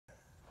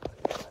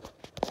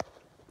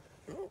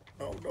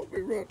Oh, don't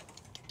be running.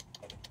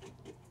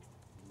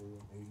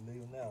 He's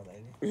leaving out,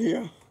 ain't he?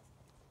 Yeah.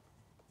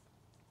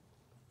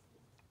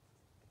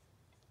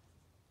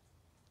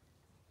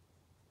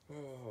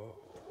 Oh.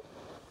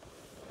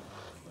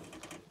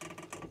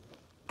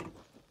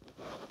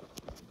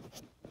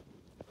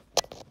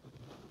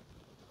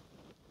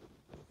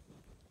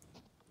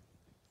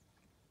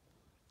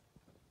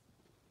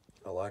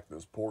 I like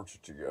this porch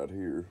that you got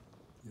here.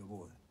 Yeah,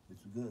 boy,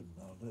 it's a good one,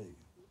 I'll tell you.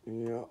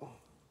 Yeah.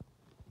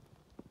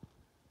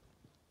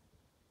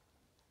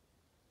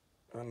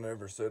 I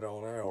never sit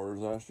on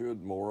ours. I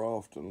should more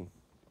often.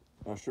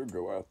 I should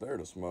go out there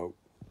to smoke.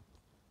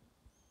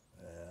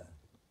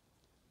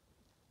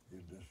 You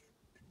just,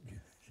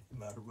 you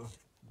might as well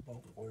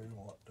smoke where you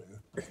want to.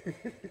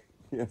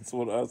 That's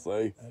what I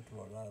say. That's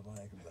what I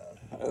think about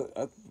it.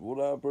 That's what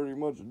I pretty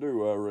much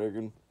do, I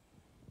reckon.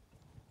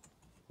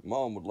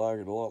 Mom would like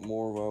it a lot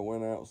more if I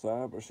went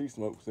outside, but she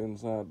smokes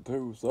inside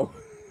too, so.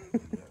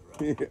 Is that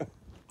right? Yeah.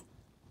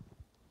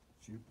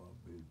 She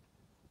probably,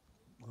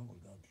 Mama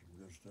got some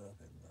good stuff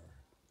in there.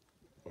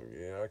 Well,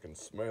 yeah, I can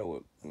smell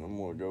it, and I'm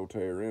gonna go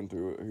tear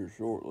into it here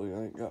shortly.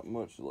 I ain't got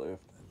much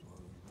left. That's what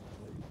I was going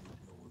to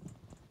say.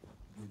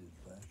 Get as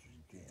fast as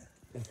you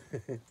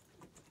can.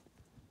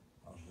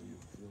 I'll see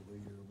if she'll be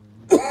here when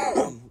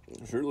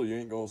you. Surely you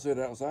ain't gonna sit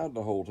outside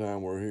the whole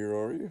time we're here,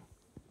 are you?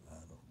 I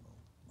don't know.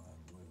 Might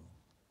as well.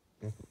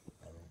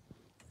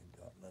 Ain't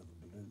got nothing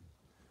to do.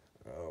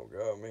 Oh,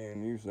 God, me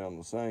and you sound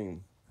the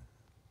same.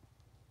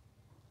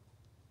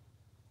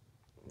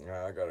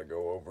 I gotta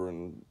go over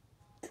and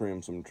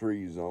trim some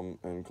trees on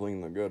and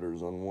clean the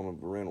gutters on one of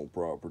the rental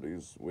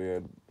properties. We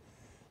had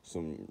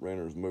some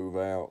renters move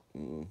out,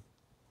 and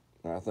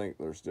I think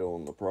they're still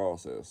in the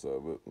process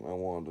of it. I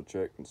wanted to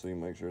check and see,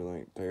 make sure they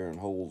ain't tearing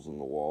holes in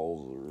the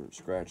walls or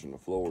scratching the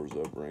floors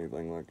up or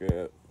anything like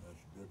that.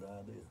 That's a good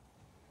idea.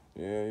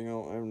 Yeah, you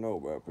don't ever know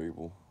about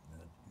people.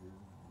 You're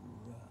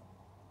right.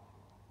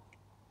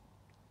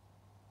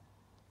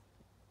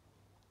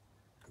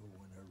 Go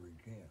whenever you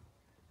can.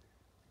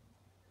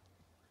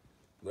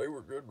 They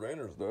were good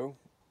renters, though.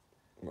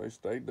 They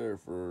stayed there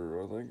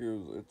for, I think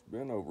it's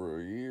been over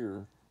a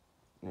year.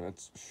 And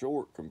that's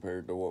short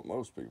compared to what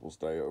most people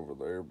stay over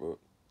there, but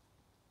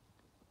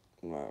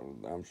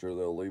I'm sure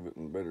they'll leave it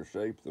in better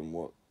shape than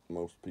what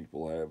most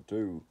people have,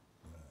 too.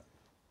 Right.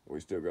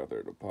 We still got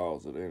their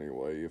deposit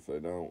anyway, if they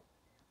don't.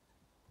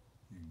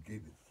 You can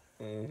keep it.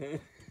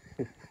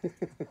 Mm-hmm.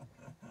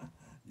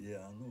 Yeah,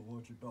 I know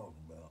what you're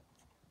talking about.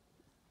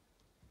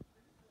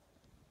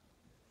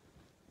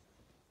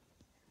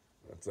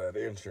 That's that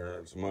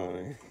insurance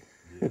money.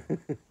 Yeah,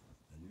 and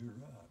you're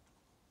right.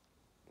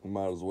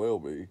 Might as well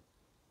be.